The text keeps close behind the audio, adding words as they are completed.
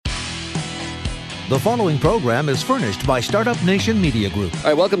The following program is furnished by Startup Nation Media Group. All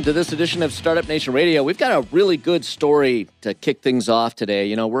right, welcome to this edition of Startup Nation Radio. We've got a really good story to kick things off today.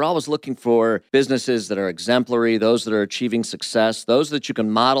 You know, we're always looking for businesses that are exemplary, those that are achieving success, those that you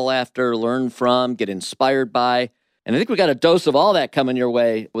can model after, learn from, get inspired by. And I think we got a dose of all that coming your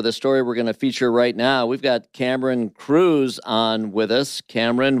way with a story we're going to feature right now. We've got Cameron Cruz on with us.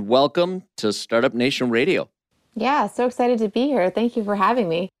 Cameron, welcome to Startup Nation Radio. Yeah, so excited to be here. Thank you for having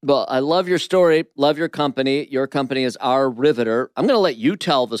me. Well, I love your story, love your company. Your company is Our Riveter. I'm going to let you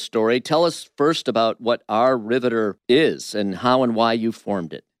tell the story. Tell us first about what Our Riveter is and how and why you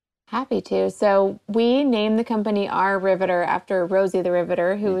formed it. Happy to. So we named the company Our Riveter after Rosie the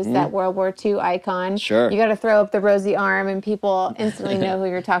Riveter, who was that World War II icon. Sure. You got to throw up the Rosie arm and people instantly know who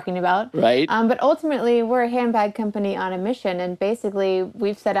you're talking about. Right. But ultimately, we're a handbag company on a mission. And basically,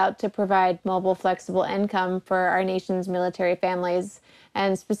 we've set out to provide mobile, flexible income for our nation's military families,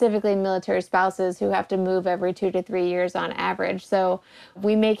 and specifically military spouses who have to move every 2 to 3 years on average. So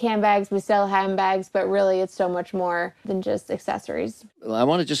we make handbags, we sell handbags, but really it's so much more than just accessories. Well, I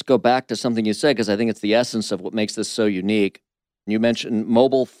want to just go back to something you said because I think it's the essence of what makes this so unique. You mentioned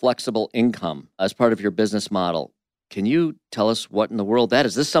mobile flexible income as part of your business model. Can you tell us what in the world that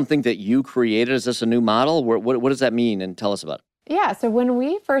is? Is this something that you created? Is this a new model? What does that mean? And tell us about it. Yeah, so when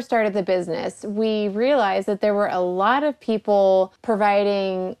we first started the business, we realized that there were a lot of people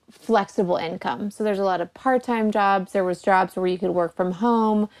providing flexible income. So there's a lot of part-time jobs. There was jobs where you could work from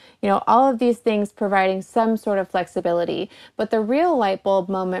home, all of these things providing some sort of flexibility. But the real light bulb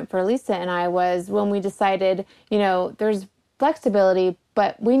moment for Lisa and I was when we decided, there's flexibility,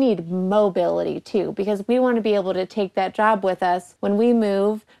 but we need mobility too, because we want to be able to take that job with us when we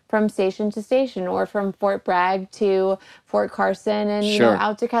move from station to station or from Fort Bragg to Fort Carson and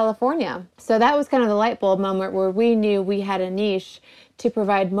out to California. So that was kind of the light bulb moment where we knew we had a niche to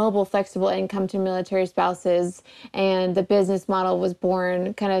provide mobile flexible income to military spouses, and the business model was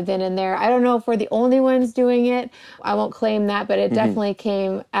born kind of then and there. I don't know if we're the only ones doing it. I won't claim that, but it definitely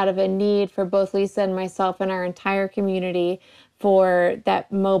came out of a need for both Lisa and myself and our entire community for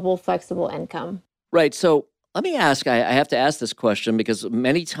that mobile flexible income. Right. So let me ask, I have to ask this question because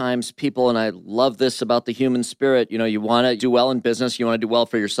many times people, and I love this about the human spirit, you want to do well in business, you want to do well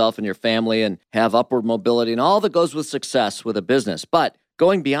for yourself and your family and have upward mobility and all that goes with success with a business. But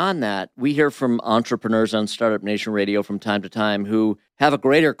going beyond that, we hear from entrepreneurs on Startup Nation Radio from time to time who have a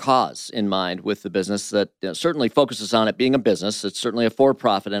greater cause in mind with the business that certainly focuses on it being a business. It's certainly a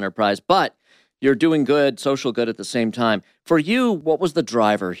for-profit enterprise, but you're doing good, social good at the same time. For you, what was the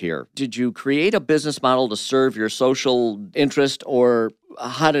driver here? Did you create a business model to serve your social interest, or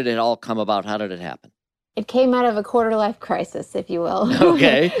how did it all come about? How did it happen? It came out of a quarter-life crisis, if you will.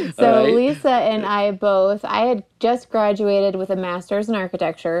 Okay. So Lisa and I had just graduated with a master's in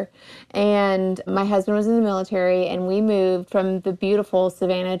architecture, and my husband was in the military, and we moved from the beautiful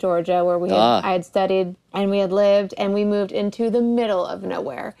Savannah, Georgia, where I had studied and we had lived, and we moved into the middle of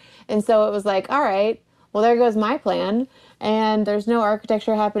nowhere. And so it was like, all right, well, there goes my plan. And there's no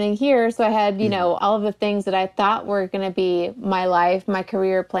architecture happening here. So I had, all of the things that I thought were going to be my life, my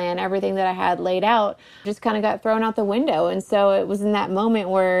career plan, everything that I had laid out just kind of got thrown out the window. And so it was in that moment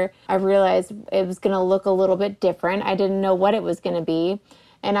where I realized it was going to look a little bit different. I didn't know what it was going to be.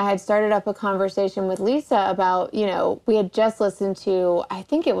 And I had started up a conversation with Lisa about, we had just listened to, I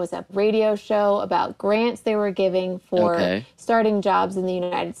think it was a radio show about grants they were giving for starting jobs in the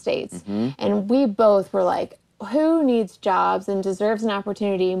United States. And we both were like, who needs jobs and deserves an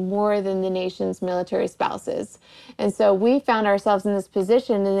opportunity more than the nation's military spouses? And so we found ourselves in this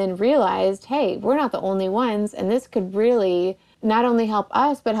position and then realized, hey, we're not the only ones. And this could really not only help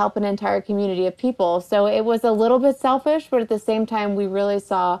us, but help an entire community of people. So it was a little bit selfish, but at the same time, we really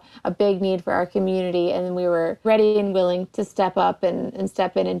saw a big need for our community. And we were ready and willing to step up and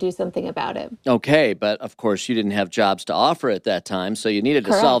step in and do something about it. Okay. But of course, you didn't have jobs to offer at that time. So you needed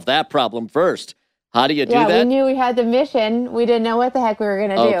to solve that problem first. How do you do that? Yeah, we knew we had the mission. We didn't know what the heck we were going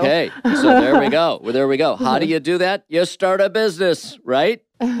to do. Okay, so there we go. How do you do that? You start a business, right?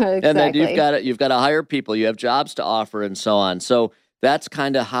 Exactly. And then you've got to hire people. You have jobs to offer and so on. So that's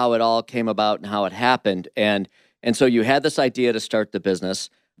kind of how it all came about and how it happened. And so you had this idea to start the business.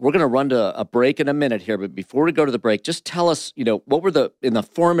 We're going to run to a break in a minute here, but before we go to the break, just tell us, what were in the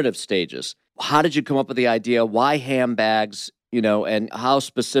formative stages? How did you come up with the idea? Why handbags? And how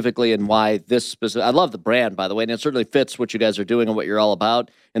specifically and why this specific. I love the brand, by the way, and it certainly fits what you guys are doing and what you're all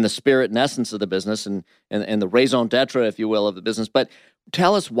about and the spirit and essence of the business and the raison d'etre, if you will, of the business. But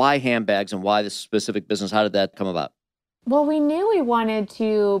tell us why handbags and why this specific business. How did that come about? Well, we knew we wanted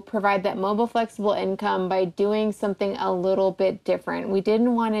to provide that mobile flexible income by doing something a little bit different. We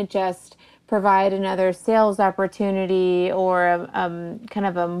didn't want to just provide another sales opportunity or kind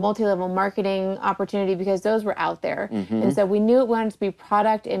of a multi-level marketing opportunity, because those were out there. And so we knew it wanted to be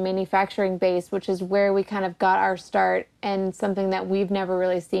product and manufacturing based, which is where we kind of got our start, and something that we've never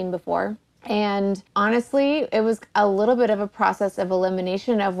really seen before. And honestly, it was a little bit of a process of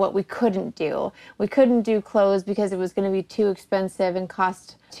elimination of what we couldn't do. We couldn't do clothes because it was going to be too expensive and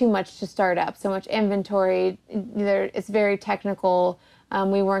cost too much to start up. So much inventory. It's very technical.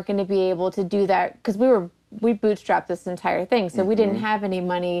 We weren't going to be able to do that because we bootstrapped this entire thing. So we didn't have any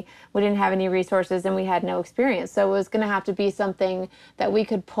money, we didn't have any resources, and we had no experience. So it was going to have to be something that we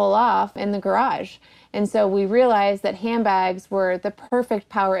could pull off in the garage. And so we realized that handbags were the perfect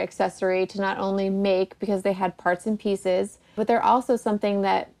power accessory to not only make because they had parts and pieces, but they're also something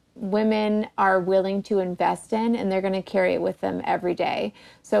that women are willing to invest in, and they're going to carry it with them every day.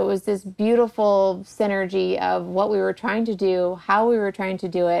 So it was this beautiful synergy of what we were trying to do, how we were trying to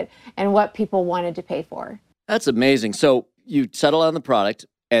do it, and what people wanted to pay for. That's amazing. So you settled on the product,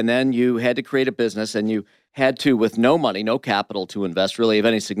 and then you had to create a business, and you had to, with no money, no capital to invest really of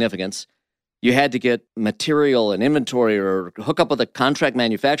any significance, you had to get material and inventory or hook up with a contract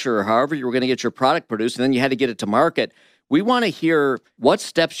manufacturer or however you were going to get your product produced, and then you had to get it to market. We want to hear what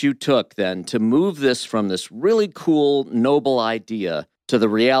steps you took then to move this from this really cool, noble idea to the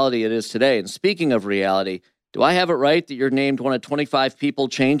reality it is today. And speaking of reality, do I have it right that you're named one of 25 people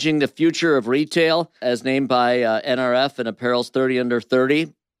changing the future of retail as named by NRF and Apparel's 30 Under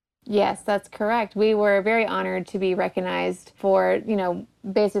 30? Yes, that's correct. We were very honored to be recognized for,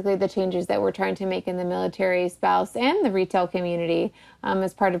 basically the changes that we're trying to make in the military spouse and the retail community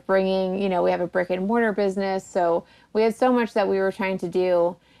as part of bringing, we have a brick and mortar business. So we had so much that we were trying to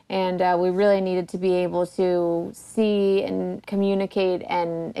do, and we really needed to be able to see and communicate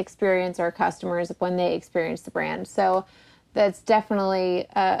and experience our customers when they experience the brand. So that's definitely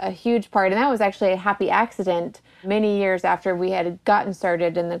a huge part. And that was actually a happy accident many years after we had gotten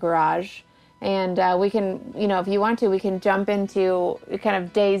started in the garage. And we can, if you want to, we can jump into kind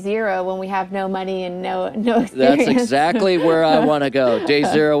of day zero when we have no money and no experience. That's exactly where I want to go. Day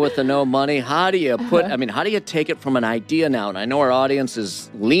zero with the no money. How do you how do you take it from an idea now? And I know our audience is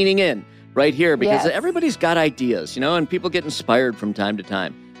leaning in right here because everybody's got ideas, and people get inspired from time to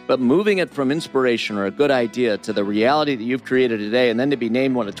time. But moving it from inspiration or a good idea to the reality that you've created today, and then to be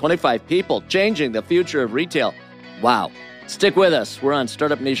named one of 25 people changing the future of retail. Wow. Stick with us. We're on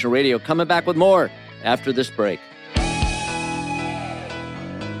Startup Nation Radio, coming back with more after this break.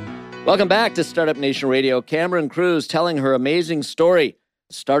 Welcome back to Startup Nation Radio. Cameron Cruz telling her amazing story.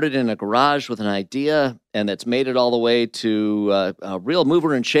 Started in a garage with an idea, and that's made it all the way to a real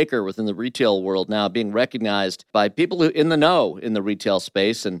mover and shaker within the retail world now, being recognized by people who in the know in the retail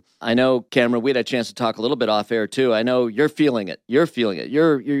space. And I know, Cameron, we had a chance to talk a little bit off air too. I know you're feeling it.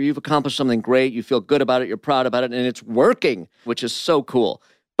 You've accomplished something great. You feel good about it. You're proud about it, and it's working, which is so cool.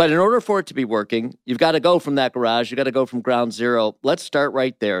 But in order for it to be working, you've got to go from that garage. You've got to go from ground zero. Let's start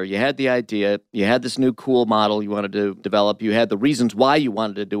right there. You had the idea. You had this new cool model you wanted to develop. You had the reasons why you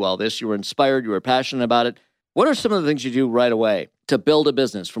wanted to do all this. You were inspired. You were passionate about it. What are some of the things you do right away to build a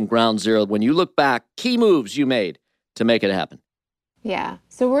business from ground zero? When you look back, key moves you made to make it happen. Yeah.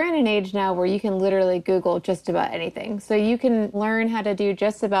 So we're in an age now where you can literally Google just about anything. So you can learn how to do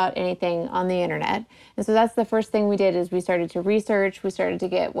just about anything on the internet. And so that's the first thing we did is we started to research. We started to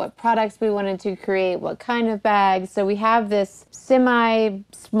get what products we wanted to create, what kind of bags. So we have this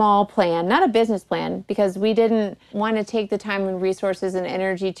semi-small plan, not a business plan, because we didn't want to take the time and resources and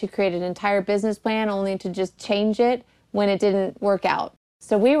energy to create an entire business plan only to just change it when it didn't work out.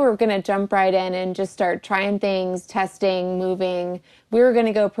 So we were going to jump right in and just start trying things, testing, moving. We were going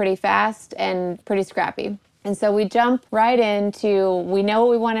to go pretty fast and pretty scrappy. And so we jump right into, we know what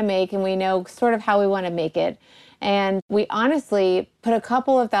we want to make and we know sort of how we want to make it. And we honestly put a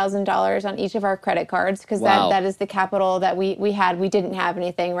couple of $1,000s on each of our credit cards because that is the capital that we had. We didn't have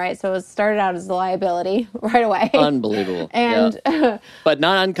anything, right? So it started out as a liability right away. Unbelievable. And but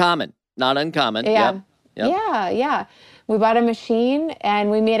not uncommon. Not uncommon. Yeah. Yep. Yeah. We bought a machine and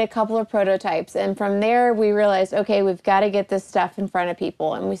we made a couple of prototypes. And from there, we realized, okay, we've got to get this stuff in front of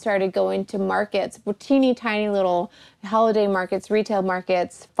people. And we started going to markets, teeny tiny little holiday markets, retail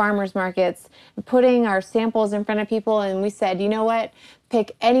markets, farmers markets, putting our samples in front of people. And we said, you know what?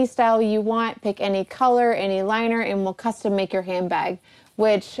 Pick any style you want, pick any color, any liner, and we'll custom make your handbag,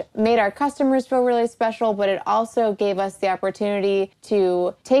 which made our customers feel really special. But it also gave us the opportunity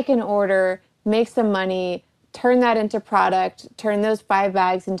to take an order, make some money, turn that into product, turn those 5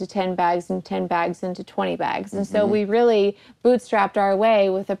 bags into 10 bags and 10 bags into 20 bags. And so we really bootstrapped our way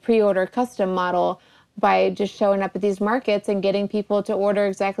with a pre-order custom model by just showing up at these markets and getting people to order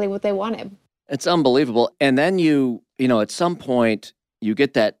exactly what they wanted. It's unbelievable. And then at some point, you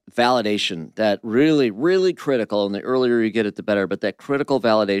get that validation that really, really critical. And the earlier you get it, the better. But that critical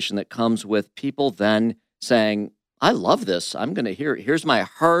validation that comes with people then saying, I love this. I'm going to here's my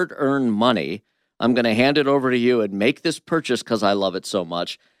hard-earned money. I'm going to hand it over to you and make this purchase because I love it so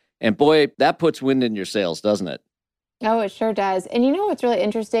much. And boy, that puts wind in your sails, doesn't it? Oh, it sure does. And what's really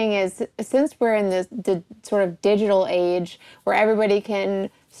interesting is since we're in the sort of digital age where everybody can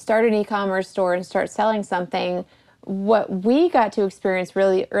start an e-commerce store and start selling something, what we got to experience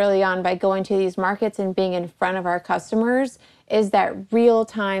really early on by going to these markets and being in front of our customers is that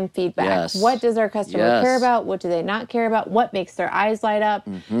real-time feedback. Yes. What does our customer care about? What do they not care about? What makes their eyes light up?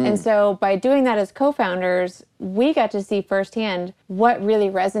 Mm-hmm. And so by doing that as co-founders, we got to see firsthand what really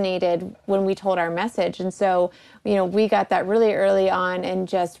resonated when we told our message. And so, we got that really early on and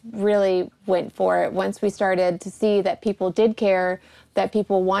just really went for it. Once we started to see that people did care, that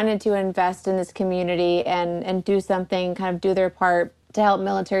people wanted to invest in this community and do something, kind of do their part to help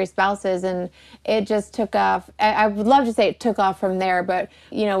military spouses, and it just took off. I would love to say it took off from there, but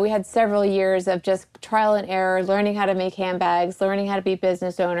we had several years of just trial and error, learning how to make handbags, learning how to be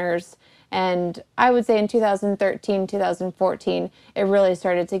business owners, and I would say in 2013, 2014, it really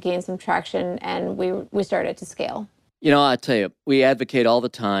started to gain some traction, and we started to scale. I tell you, we advocate all the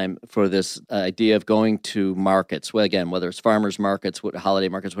time for this idea of going to markets. Well, again, whether it's farmers markets, holiday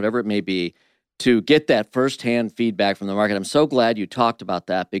markets, whatever it may be, to get that firsthand feedback from the market. I'm so glad you talked about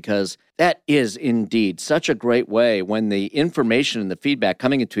that because that is indeed such a great way when the information and the feedback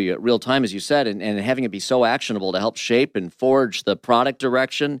coming into you at real time, as you said, and having it be so actionable to help shape and forge the product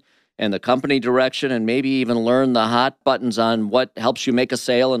direction and the company direction and maybe even learn the hot buttons on what helps you make a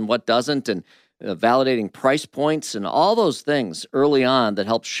sale and what doesn't, and validating price points and all those things early on that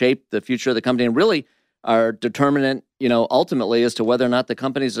help shape the future of the company and really are determinant, ultimately as to whether or not the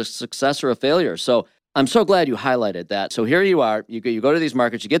company's a success or a failure. So I'm so glad you highlighted that. So here you are, you go to these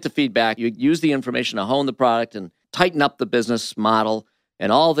markets, you get the feedback, you use the information to hone the product and tighten up the business model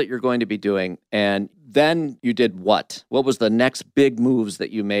and all that you're going to be doing. And then you did what? What was the next big moves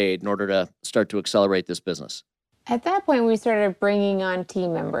that you made in order to start to accelerate this business? At that point, we started bringing on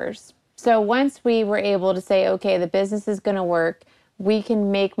team members. So once we were able to say, okay, the business is going to work, we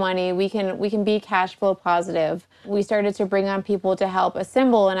can make money, we can be cash flow positive, we started to bring on people to help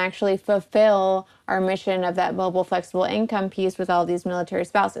assemble and actually fulfill our mission of that mobile flexible income piece with all these military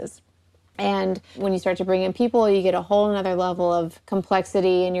spouses. And when you start to bring in people, you get a whole nother level of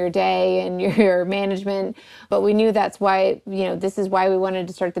complexity in your day and your management. But we knew that's why, this is why we wanted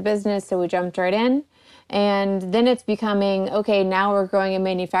to start the business. So we jumped right in. And then it's becoming, okay, now we're growing a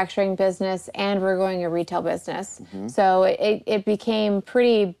manufacturing business and we're growing a retail business. Mm-hmm. So it became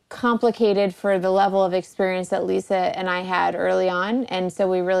pretty complicated for the level of experience that Lisa and I had early on. And so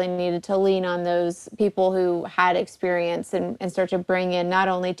we really needed to lean on those people who had experience and start to bring in not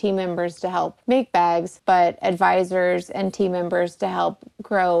only team members to help make bags, but advisors and team members to help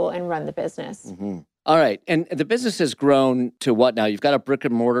grow and run the business. Mm-hmm. All right. And the business has grown to what now? You've got a brick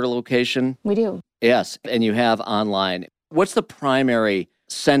and mortar location? We do. Yes. And you have online. What's the primary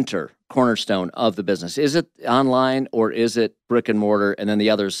cornerstone of the business? Is it online or is it brick and mortar and then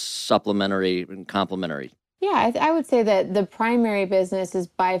the others supplementary and complementary? Yeah, I would say that the primary business is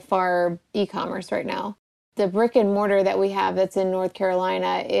by far e-commerce right now. The brick and mortar that we have that's in North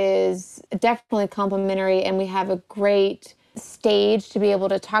Carolina is definitely complementary, and we have a great stage to be able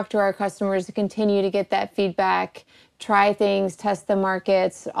to talk to our customers, to continue to get that feedback, try things, test the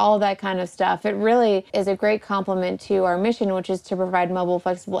markets, all that kind of stuff. It really is a great complement to our mission, which is to provide mobile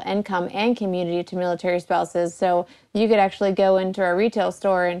flexible income and community to military spouses. So you could actually go into a retail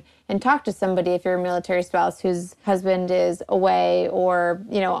store and talk to somebody if you're a military spouse whose husband is away or,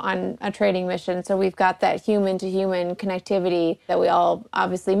 on a training mission. So we've got that human to human connectivity that we all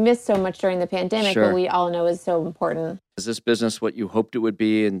obviously missed so much during the pandemic, Sure. But we all know is so important. Is this business what you hoped it would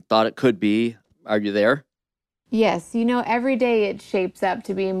be and thought it could be? Are you there? Yes, every day it shapes up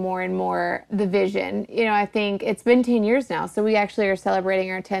to be more and more the vision. I think it's been 10 years now, so we actually are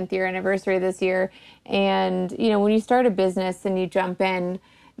celebrating our 10th year anniversary this year. And, when you start a business and you jump in,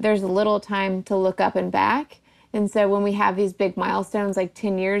 there's a little time to look up and back. And so when we have these big milestones like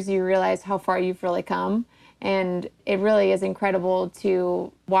 10 years, you realize how far you've really come. And it really is incredible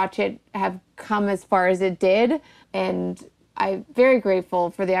to watch it have come as far as it did. And I'm very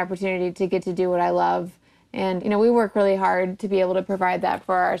grateful for the opportunity to get to do what I love. And, we work really hard to be able to provide that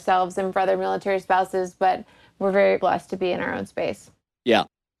for ourselves and for other military spouses, but we're very blessed to be in our own space. Yeah.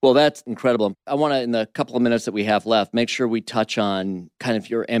 Well, that's incredible. I want to, in the couple of minutes that we have left, make sure we touch on kind of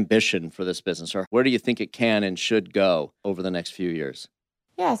your ambition for this business, or where do you think it can and should go over the next few years?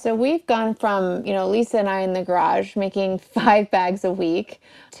 Yeah, so we've gone from, Lisa and I in the garage making 5 bags a week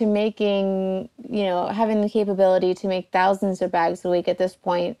to making, having the capability to make thousands of bags a week at this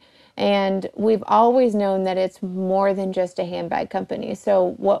point. And we've always known that it's more than just a handbag company.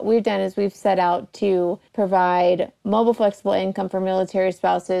 So what we've done is we've set out to provide mobile flexible income for military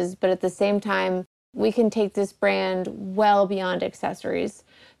spouses, but at the same time, we can take this brand well beyond accessories.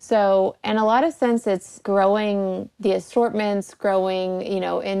 So, in a lot of sense, it's growing the assortments, growing,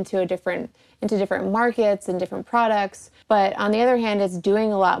 into different markets and different products. But on the other hand, it's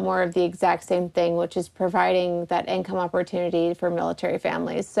doing a lot more of the exact same thing, which is providing that income opportunity for military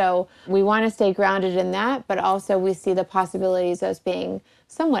families. So we want to stay grounded in that, but also we see the possibilities as being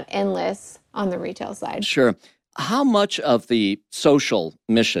somewhat endless on the retail side. Sure. How much of the social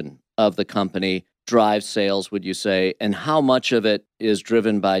mission of the company drives sales, would you say, and how much of it is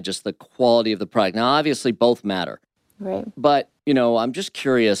driven by just the quality of the product? Now, obviously, both matter. Right. But, I'm just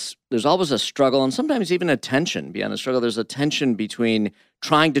curious, there's always a struggle and sometimes even a tension. Beyond the struggle, there's a tension between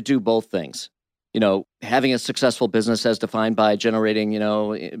trying to do both things. Having a successful business as defined by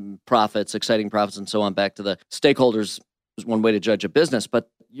generating, profits, exciting profits, and so on, back to the stakeholders is one way to judge a business. But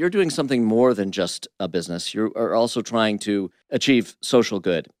you're doing something more than just a business. You are also trying to achieve social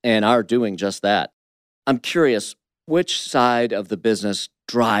good and are doing just that. I'm curious, which side of the business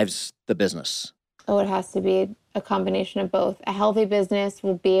drives the business? Oh, it has to be a combination of both. A healthy business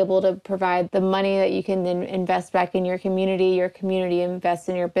will be able to provide the money that you can then invest back in your community invests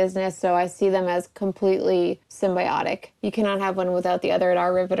in your business. So I see them as completely symbiotic. You cannot have one without the other at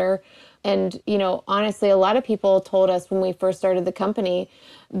our Riveter. And, honestly, a lot of people told us when we first started the company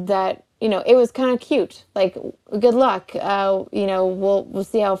that, it was kind of cute. Like, good luck. We'll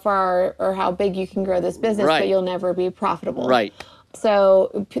see how far or how big you can grow this business, right. But you'll never be profitable. Right.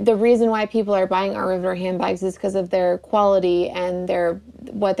 So the reason why people are buying our Riveter handbags is because of their quality and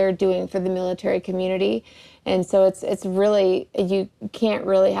what they're doing for the military community. And so it's really, you can't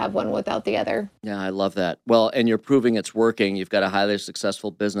really have one without the other. Yeah, I love that. Well, and you're proving it's working. You've got a highly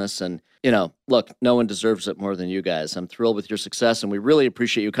successful business and, look, no one deserves it more than you guys. I'm thrilled with your success and we really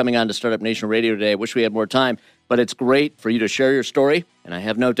appreciate you coming on to Startup Nation Radio today. I wish we had more time, but it's great for you to share your story. And I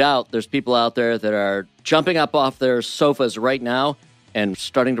have no doubt there's people out there that are jumping up off their sofas right now and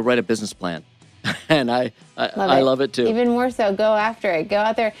starting to write a business plan. And I love it too. Even more so, go after it. Go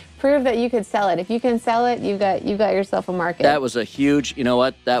out there, prove that you could sell it. If you can sell it, you've got yourself a market. That was a huge,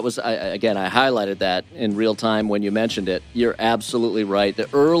 that was, I highlighted that in real time when you mentioned it. You're absolutely right.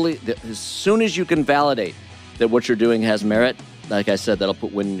 As soon as you can validate that what you're doing has merit, like I said, that'll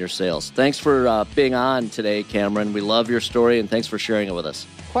put wind in your sails. Thanks for being on today, Cameron. We love your story and thanks for sharing it with us.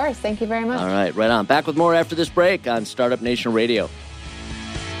 Of course. Thank you very much. All right, right on. Back with more after this break on Startup Nation Radio.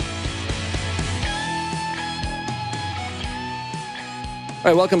 All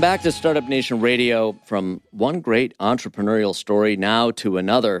right, welcome back to Startup Nation Radio. From one great entrepreneurial story now to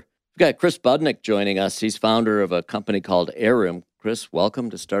another. We've got Chris Budnick joining us. He's founder of a company called Heirloom. Chris, welcome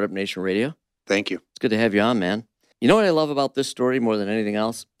to Startup Nation Radio. Thank you. It's good to have you on, man. You know what I love about this story more than anything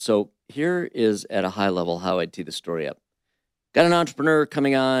else? So here is at a high level how I'd tee the story up. Got an entrepreneur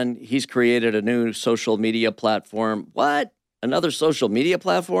coming on. He's created a new social media platform. What? Another social media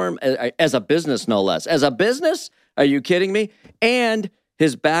platform? As a business, no less. As a business? Are you kidding me? And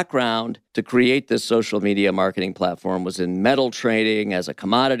his background to create this social media marketing platform was in metal trading as a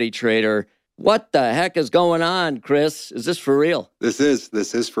commodity trader. What the heck is going on, Chris? Is this for real? This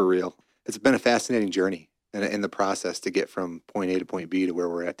is for real. It's been a fascinating journey in the process to get from point A to point B to where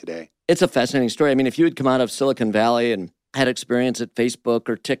we're at today. It's a fascinating story. I mean, if you had come out of Silicon Valley and had experience at Facebook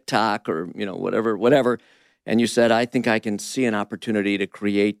or TikTok or, whatever, and you said, I think I can see an opportunity to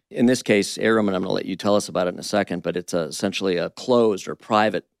create, in this case, Heirloom, and I'm going to let you tell us about it in a second, but it's essentially a closed or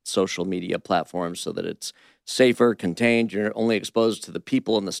private social media platform so that it's safer, contained. You're only exposed to the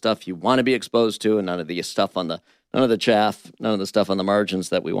people and the stuff you want to be exposed to and none of the stuff none of the chaff, none of the stuff on the margins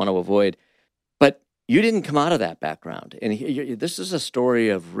that we want to avoid. But you didn't come out of that background. And this is a story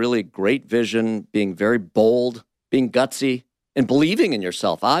of really great vision, being very bold, being gutsy, and believing in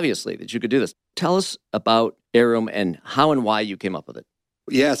yourself, obviously, that you could do this. Tell us about Heirloom and how and why you came up with it.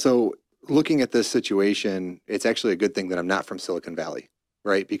 Yeah, so looking at this situation, it's actually a good thing that I'm not from Silicon Valley,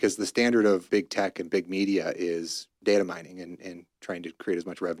 right? Because the standard of big tech and big media is data mining and trying to create as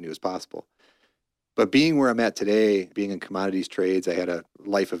much revenue as possible. But being where I'm at today, being in commodities trades, I had a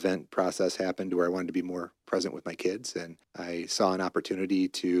life event process happen to where I wanted to be more present with my kids. And I saw an opportunity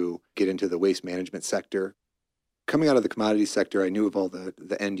to get into the waste management sector. Coming out of the commodities sector, I knew of all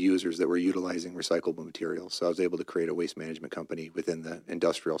the end users that were utilizing recyclable materials. So I was able to create a waste management company within the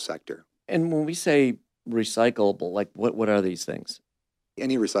industrial sector. And when we say recyclable, like what are these things?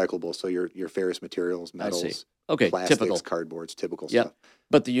 Any recyclable, so your ferrous materials, metals, okay, plastics, typical. cardboards, typical Yep. stuff.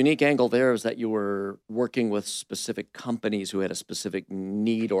 But the unique angle there is that you were working with specific companies who had a specific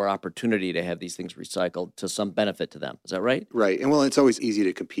need or opportunity to have these things recycled to some benefit to them. Is that right? Right. And well, it's always easy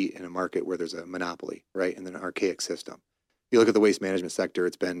to compete in a market where there's a monopoly, right? And an archaic system. You look at the waste management sector,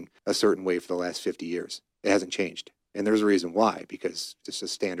 it's been a certain way for the last 50 years. It hasn't changed. And there's a reason why, because it's a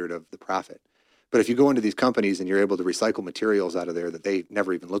standard of the profit. But if you go into these companies and you're able to recycle materials out of there that they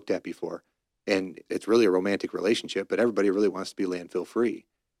never even looked at before, and it's really a romantic relationship, but everybody really wants to be landfill free.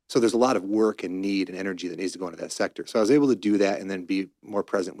 So there's a lot of work and need and energy that needs to go into that sector. So I was able to do that and then be more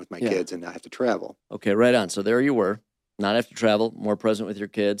present with my kids and not have to travel. Okay, right on. So there you were, not have to travel, more present with your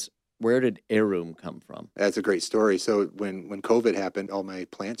kids. Where did Heirloom come from? That's a great story. So when COVID happened, all my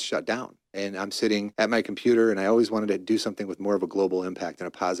plants shut down. And I'm sitting at my computer, and I always wanted to do something with more of a global impact and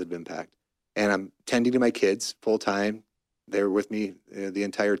a positive impact. And I'm tending to my kids full time. They're with me the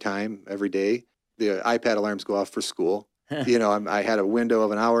entire time, every day. The iPad alarms go off for school. I had a window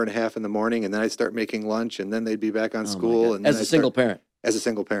of an hour and a half in the morning, and then I'd start making lunch, and then they'd be back on school. And as a single parent? As a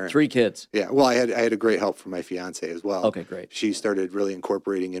single parent. 3 kids? Yeah. Well, I had a great help from my fiance as well. Okay, great. She started really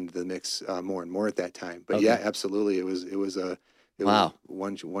incorporating into the mix more and more at that time. But yeah, absolutely. It was wow.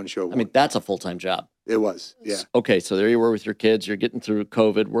 One show. I mean, that's a full-time job. It was, yeah. Okay, so there you were with your kids. You're getting through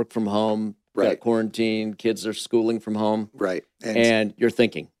COVID, work from home, right. Got quarantine, kids are schooling from home. Right. And you're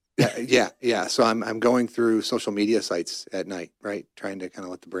thinking. Yeah. So I'm going through social media sites at night, right? Trying to kind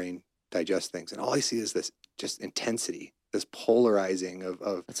of let the brain digest things. And all I see is this just intensity, this polarizing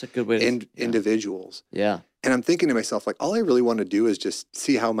of that's a good way to individuals. Yeah. And I'm thinking to myself, like, all I really want to do is just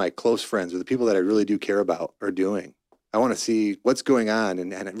see how my close friends or the people that I really do care about are doing. I want to see what's going on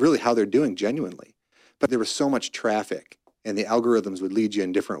and really how they're doing genuinely. But there was so much traffic, and the algorithms would lead you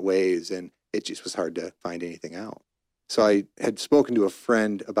in different ways, and it just was hard to find anything out. So I had spoken to a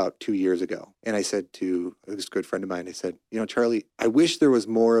friend about 2 years ago, and I said to this good friend of mine, I said, Charlie, I wish there was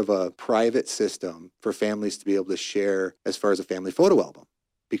more of a private system for families to be able to share as far as a family photo album,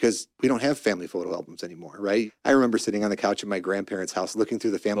 because we don't have family photo albums anymore, right? I remember sitting on the couch at my grandparents' house looking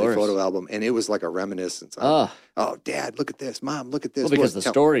through the family photo album, and it was like a reminiscence of, oh, Dad, look at this. Mom, look at this. Well, because the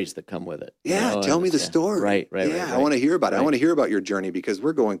stories that come with it. Yeah, tell me the story. Right. Yeah, I want to hear about it. I want to hear about your journey, because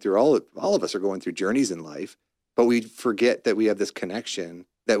we're going through, all of us are going through journeys in life, but we forget that we have this connection,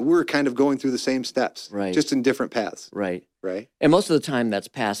 that we're kind of going through the same steps, just in different paths. Right. Right. And most of the time that's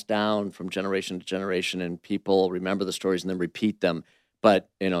passed down from generation to generation, and people remember the stories and then repeat them. But,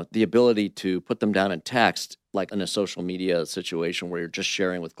 the ability to put them down in text, like in a social media situation where you're just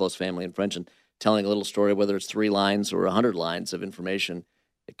sharing with close family and friends and telling a little story, whether it's 3 lines or 100 lines of information,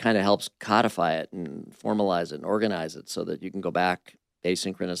 it kind of helps codify it and formalize it and organize it so that you can go back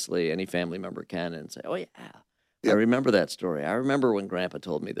asynchronously, any family member can, and say, oh, yeah. Yep. I remember that story. I remember when Grandpa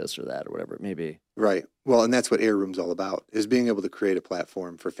told me this or that or whatever it may be. Right. Well, and that's what Heirloom's all about, is being able to create a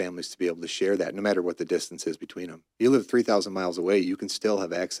platform for families to be able to share that, no matter what the distance is between them. You live 3,000 miles away, you can still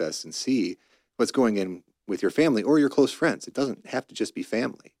have access and see what's going in with your family or your close friends. It doesn't have to just be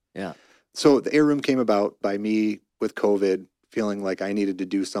family. Yeah. So the Heirloom came about by me with COVID, feeling like I needed to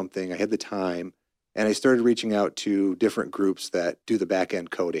do something. I had the time, and I started reaching out to different groups that do the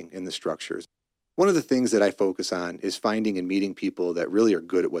back-end coding in the structures. One of the things that I focus on is finding and meeting people that really are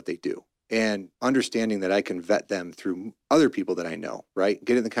good at what they do, and understanding that I can vet them through other people that I know, right?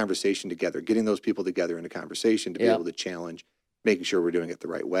 Getting the conversation together, getting those people together in a conversation to be able to challenge, making sure we're doing it the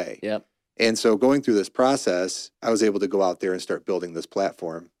right way. Yep. And so going through this process, I was able to go out there and start building this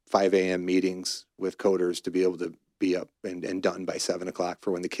platform, 5 a.m. meetings with coders to be able to be up and done by 7 o'clock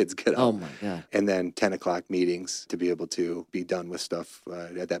for when the kids get up. Oh my God. And then 10 o'clock meetings to be able to be done with stuff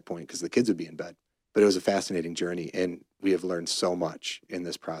at that point, because the kids would be in bed. But it was a fascinating journey, and we have learned so much in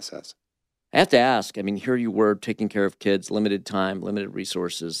this process. I have to ask, here you were taking care of kids, limited time, limited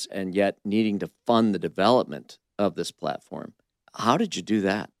resources, and yet needing to fund the development of this platform. How did you do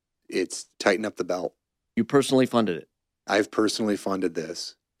that? It's tighten up the belt. You personally funded it? I've personally funded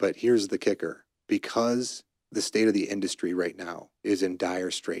this, but here's the kicker. Because the state of the industry right now is in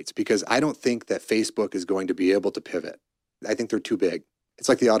dire straits, because I don't think that Facebook is going to be able to pivot. I think they're too big. It's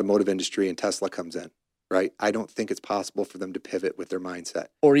like the automotive industry and Tesla comes in, right? I don't think it's possible for them to pivot with their mindset.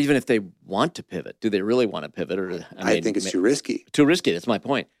 Or even if they want to pivot, do they really want to pivot? Or I think it's too risky. Too risky, that's my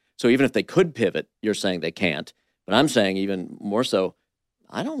point. So even if they could pivot, you're saying they can't. But I'm saying even more so,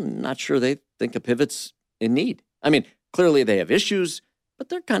 I'm not sure they think a pivot's in need. Clearly they have issues, but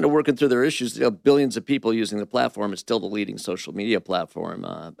they're kind of working through their issues. Billions of people using the platform. It's still the leading social media platform.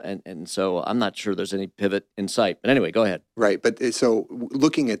 And so I'm not sure there's any pivot in sight. But anyway, go ahead. Right. But so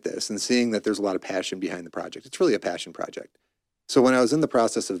looking at this and seeing that there's a lot of passion behind the project, it's really a passion project. So when I was in the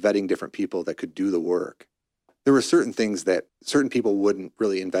process of vetting different people that could do the work, there were certain things that certain people wouldn't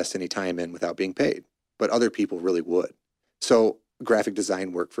really invest any time in without being paid, but other people really would. So graphic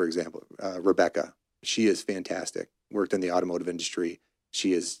design work, for example, Rebecca, she is fantastic, worked in the automotive industry.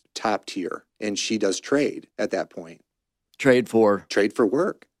 She is top tier, and she does trade at that point. Trade for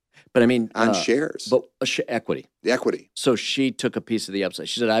work. But I mean, on shares. But equity. The equity. So she took a piece of the upside.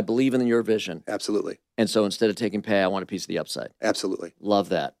 She said, I believe in your vision. Absolutely. And so instead of taking pay, I want a piece of the upside. Absolutely. Love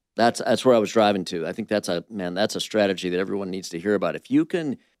that. That's where I was driving to. I think that's a strategy that everyone needs to hear about. If you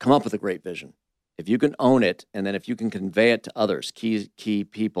can come up with a great vision, if you can own it, and then if you can convey it to others, key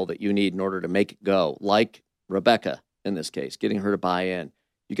people that you need in order to make it go, like Rebecca in this case, getting her to buy in,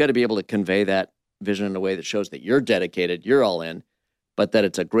 you got to be able to convey that vision in a way that shows that you're dedicated, you're all in, but that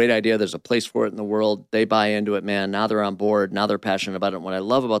it's a great idea. There's a place for it in the world. They buy into it, man. Now they're on board. Now they're passionate about it. And what I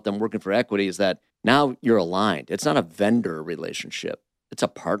love about them working for equity is that now you're aligned. It's not a vendor relationship. It's a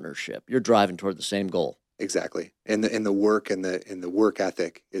partnership. You're driving toward the same goal. Exactly. And the work and the work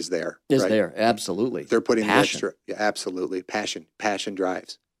ethic is there. Is there. Absolutely. They're putting passion. The extra. Yeah, absolutely. Passion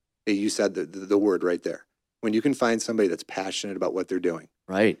drives. You said the word right there. When you can find somebody that's passionate about what they're doing,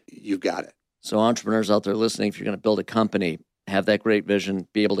 right, you've got it. So entrepreneurs out there listening, if you're going to build a company, have that great vision,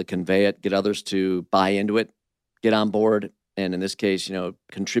 be able to convey it, get others to buy into it, get on board, and in this case,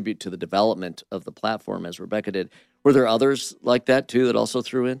 contribute to the development of the platform as Rebecca did. Were there others like that too that also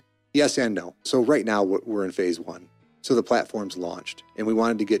threw in? Yes and no. So right now we're in phase 1. So the platform's launched, and we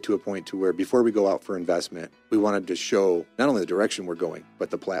wanted to get to a point to where before we go out for investment, we wanted to show not only the direction we're going,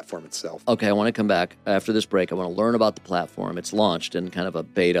 but the platform itself. Okay, I want to come back after this break. I want to learn about the platform. It's launched in kind of a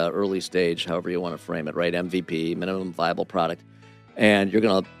beta, early stage, however you want to frame it, right? MVP, minimum viable product. And you're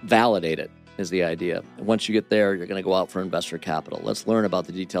going to validate it is the idea. And once you get there, you're going to go out for investor capital. Let's learn about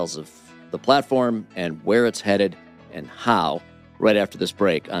the details of the platform and where it's headed and how right after this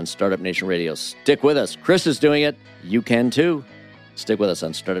break on Startup Nation Radio. Stick with us. Chris is doing it. You can too. Stick with us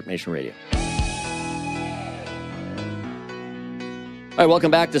on Startup Nation Radio. All right,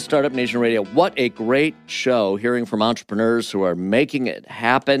 welcome back to Startup Nation Radio. What a great show, hearing from entrepreneurs who are making it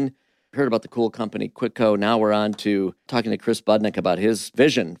happen. Heard about the cool company Quidco. Now we're on to talking to Chris Budnick about his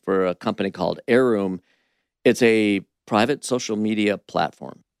vision for a company called Heirloom. It's a private social media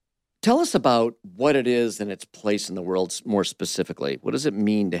platform. Tell us about what it is and its place in the world more specifically. What does it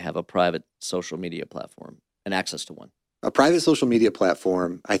mean to have a private social media platform and access to one? A private social media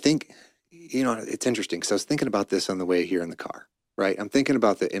platform, I think, it's interesting because I was thinking about this on the way here in the car, right? I'm thinking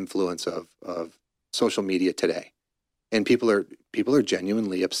about the influence of social media today. And people are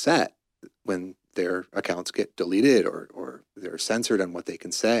genuinely upset when their accounts get deleted or they're censored on what they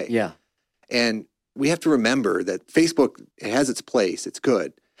can say. Yeah. And we have to remember that Facebook, it has its place, it's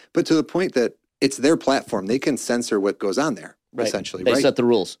good. But to the point that it's their platform, they can censor what goes on there, right. Essentially. They set the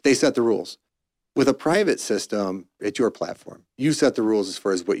rules. They set the rules. With a private system, it's your platform. You set the rules as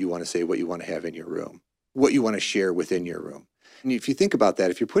far as what you want to say, what you want to have in your room, what you want to share within your room. And if you think about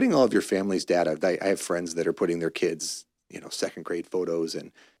that, if you're putting all of your family's data, I have friends that are putting their kids' second grade photos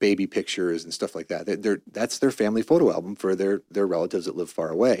and baby pictures and stuff like that. That's their family photo album for their relatives that live far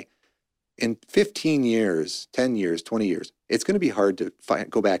away. In 15 years, 10 years, 20 years, it's going to be hard to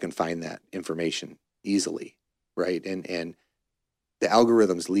go back and find that information easily, right? And the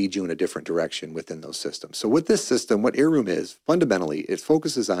algorithms lead you in a different direction within those systems. So with this system, what Heirloom is, fundamentally, it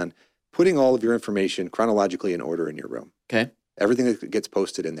focuses on putting all of your information chronologically in order in your room. Okay. Everything that gets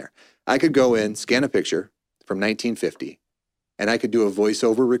posted in there. I could go in, scan a picture from 1950, and I could do a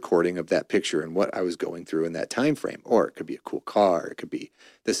voiceover recording of that picture and what I was going through in that time frame. Or it could be a cool car, it could be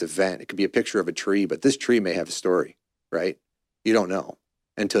this event, it could be a picture of a tree, but this tree may have a story, right? You don't know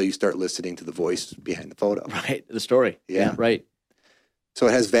until you start listening to the voice behind the photo. Right, the story. Yeah. Right. So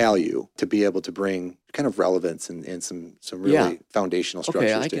it has value to be able to bring kind of relevance and some really foundational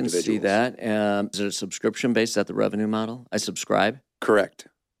structures to individuals. Okay, I can see that. Is it a subscription-based? Is that the revenue model? I subscribe? Correct.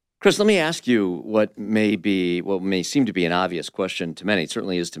 Chris, let me ask you what may seem to be an obvious question to many. It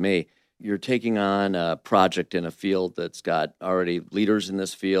certainly is to me. You're taking on a project in a field that's got already leaders in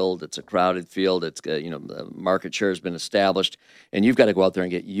this field. It's a crowded field. It's got, the market share has been established, and you've got to go out there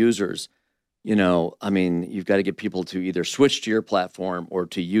and get users. You've got to get people to either switch to your platform or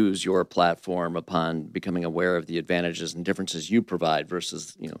to use your platform upon becoming aware of the advantages and differences you provide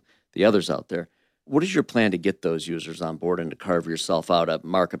versus, the others out there. What is your plan to get those users on board and to carve yourself out a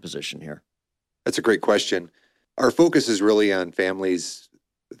market position here? That's a great question. Our focus is really on families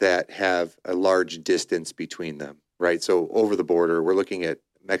that have a large distance between them, right? So over the border, we're looking at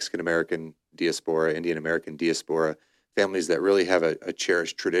Mexican-American diaspora, Indian-American diaspora, families that really have a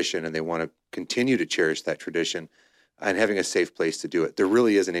cherished tradition and they want to continue to cherish that tradition. and having a safe place to do it. There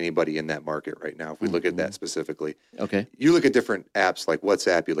really isn't anybody in that market right now, if we look at that specifically. Okay. You look at different apps like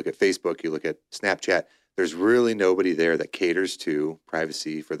WhatsApp, you look at Facebook, you look at Snapchat. There's really nobody there that caters to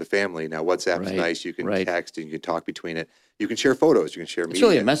privacy for the family. Now, WhatsApp is nice. You can text and you can talk between it. You can share photos. You can share media. It's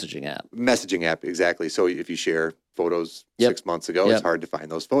really a messaging app. Messaging app, exactly. So if you share photos 6 months ago, it's hard to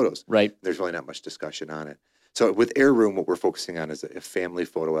find those photos. Right. There's really not much discussion on it. So with Heirloom, what we're focusing on is a family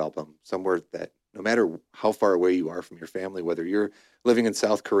photo album, somewhere that no matter how far away you are from your family, whether you're living in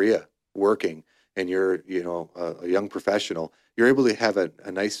South Korea working and you're, a young professional, you're able to have a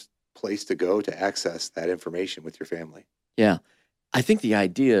nice place to go to access that information with your family. Yeah. I think the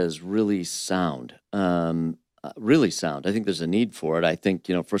idea is really sound. Really sound. I think there's a need for it. I think,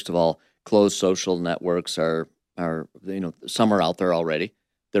 first of all, closed social networks are some are out there already.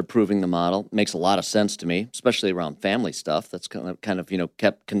 They're proving the model. Makes a lot of sense to me, especially around family stuff. That's kind of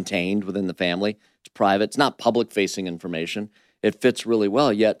kept contained within the family. It's private. It's not public-facing information. It fits really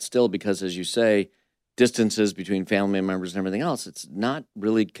well, yet still, because as you say, distances between family members and everything else, it's not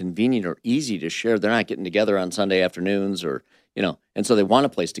really convenient or easy to share. They're not getting together on Sunday afternoons or, and so they want a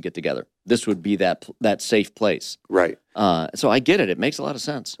place to get together. This would be that safe place. Right. So I get it. It makes a lot of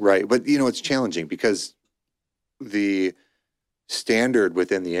sense. Right. But, it's challenging because the standard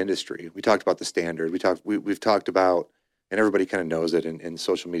within the industry, we talked about the standard. We've talked about, and everybody kind of knows it in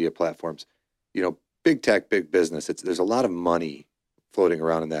social media platforms, big tech, big business. There's a lot of money floating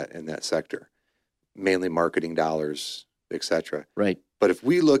around in that sector. Mainly marketing dollars, et cetera. Right. But if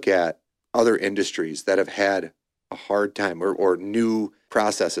we look at other industries that have had a hard time or new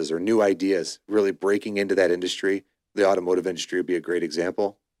processes or new ideas really breaking into that industry, the automotive industry would be a great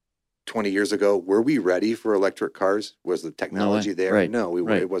example. 20 years ago, were we ready for electric cars? Was the technology there? Right. No,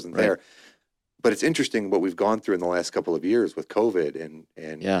 it wasn't there. But it's interesting what we've gone through in the last couple of years with COVID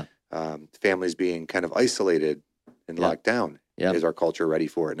and families being kind of isolated and locked down. Yep. Is our culture ready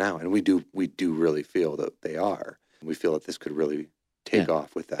for it now? And we do really feel that they are. We feel that this could really take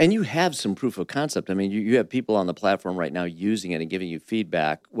off with that. And you have some proof of concept. I mean, you have people on the platform right now using it and giving you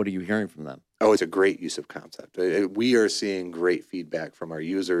feedback. What are you hearing from them? Oh, it's a great use of concept. We are seeing great feedback from our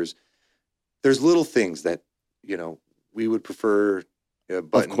users. There's little things that, we would prefer.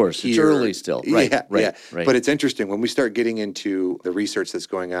 Of course, it's early still. Right. But it's interesting when we start getting into the research that's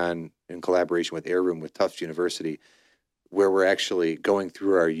going on in collaboration with Heirloom with Tufts University, where we're actually going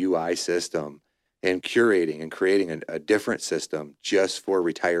through our UI system and curating and creating a different system just for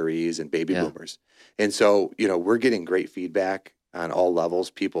retirees and baby boomers. And so, we're getting great feedback on all levels.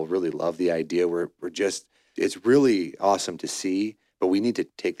 People really love the idea. It's really awesome to see, but we need to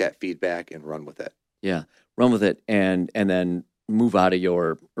take that feedback and run with it. Yeah, run with it and then move out of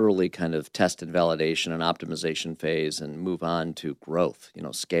your early kind of test and validation and optimization phase and move on to growth,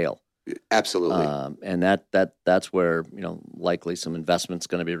 scale. Absolutely. And that's where, likely some investment's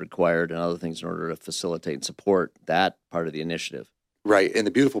going to be required and other things in order to facilitate and support that part of the initiative. Right. And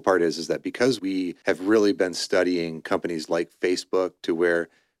the beautiful part is that because we have really been studying companies like Facebook to where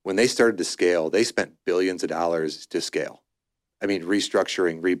when they started to scale, they spent billions of dollars to scale. I mean,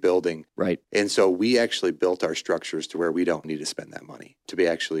 restructuring, rebuilding. Right. And so we actually built our structures to where we don't need to spend that money to be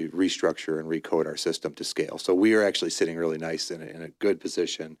actually restructure and recode our system to scale. So we are actually sitting really nice in a good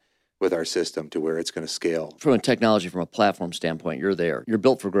position with our system to where it's going to scale. From a technology, from a platform standpoint, you're there. You're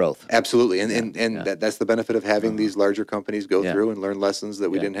built for growth. Absolutely. And that's the benefit of having these larger companies go through and learn lessons that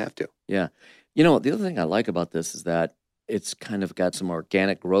we didn't have to. Yeah. The other thing I like about this is that it's kind of got some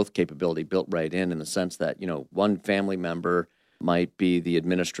organic growth capability built right in the sense that, one family member might be the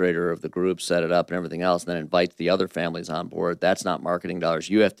administrator of the group, set it up and everything else, and then invites the other families on board. That's not marketing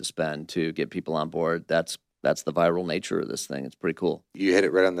dollars you have to spend to get people on board. That's the viral nature of this thing. It's pretty cool. You hit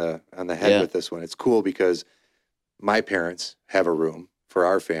it right on the head with this one. It's cool because my parents have a room for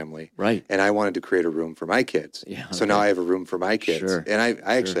our family. Right. And I wanted to create a room for my kids. Yeah, okay. So now I have a room for my kids. Sure. And I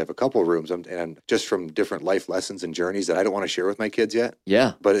actually have a couple of rooms and just from different life lessons and journeys that I don't want to share with my kids yet.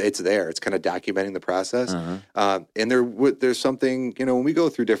 Yeah. But it's there. It's kind of documenting the process. And there's something, when we go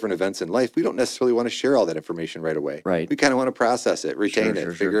through different events in life, we don't necessarily want to share all that information right away. Right. We kind of want to process it, retain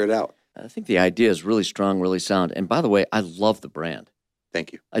it, figure it out. I think the idea is really strong, really sound. And by the way, I love the brand.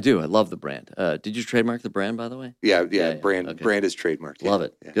 Thank you. I do. I love the brand. Did you trademark the brand, by the way? Yeah. Brand is trademarked. Love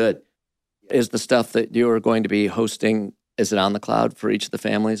it. Yeah. Good. Is the stuff that you are going to be hosting, is it on the cloud for each of the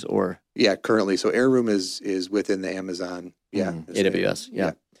families or? Yeah, currently. So Heirloom is within the Amazon. Yeah. AWS.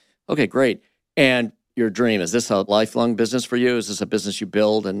 Yeah. Okay, great. And your dream, is this a lifelong business for you? Is this a business you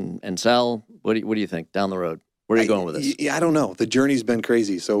build and sell? What do you think down the road? Where are you going with this? Yeah, I don't know. The journey's been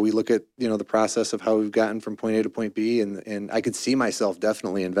crazy. So we look at, the process of how we've gotten from point A to point B, and I could see myself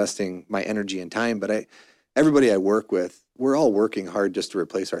definitely investing my energy and time, but everybody I work with, we're all working hard just to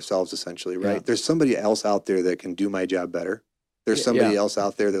replace ourselves, essentially, right? Yeah. There's somebody else out there that can do my job better. There's somebody else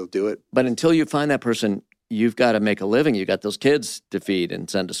out there that'll do it. But until you find that person, you've got to make a living. You got those kids to feed and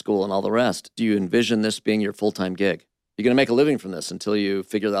send to school and all the rest. Do you envision this being your full-time gig? You're going to make a living from this until you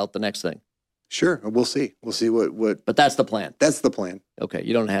figure out the next thing. Sure. We'll see. We'll see what. But that's the plan. That's the plan. Okay.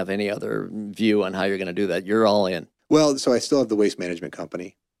 You don't have any other view on how you're going to do that. You're all in. Well, so I still have the waste management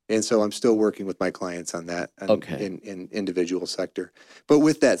company. And so I'm still working with my clients on that in individual sector. But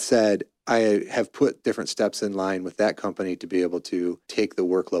with that said, I have put different steps in line with that company to be able to take the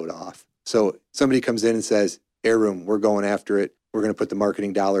workload off. So somebody comes in and says, Heirloom, we're going after it. We're going to put the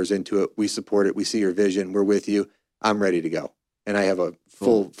marketing dollars into it. We support it. We see your vision. We're with you. I'm ready to go. And I have a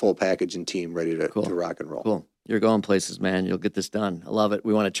full package and team ready to rock and roll. Cool. You're going places, man. You'll get this done. I love it.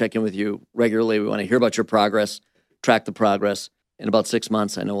 We want to check in with you regularly. We want to hear about your progress, track the progress. In about 6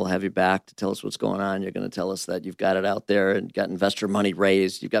 months, I know we'll have you back to tell us what's going on. You're going to tell us that you've got it out there and got investor money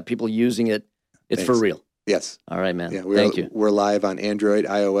raised. You've got people using it. It's for real. Yes. All right, man. Yeah, Thank you. We're live on Android,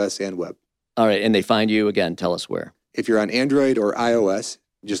 iOS, and web. All right. And they find you again. Tell us where. If you're on Android or iOS,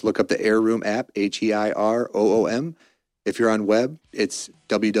 just look up the Heirloom app, HEIROOM. If you're on web, it's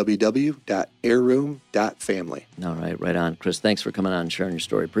www.heirloom.family. All right on. Chris, thanks for coming on and sharing your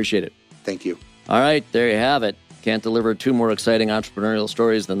story. Appreciate it. Thank you. All right, there you have it. Can't deliver two more exciting entrepreneurial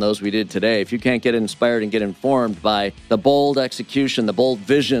stories than those we did today. If you can't get inspired and get informed by the bold execution, the bold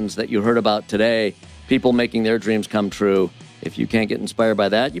visions that you heard about today, people making their dreams come true, if you can't get inspired by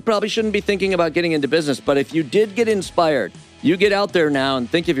that, you probably shouldn't be thinking about getting into business. But if you did get inspired, you get out there now and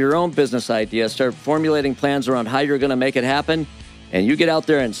think of your own business idea, start formulating plans around how you're going to make it happen, and you get out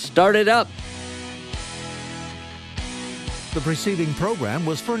there and start it up. The preceding program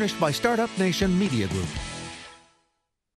was furnished by Startup Nation Media Group.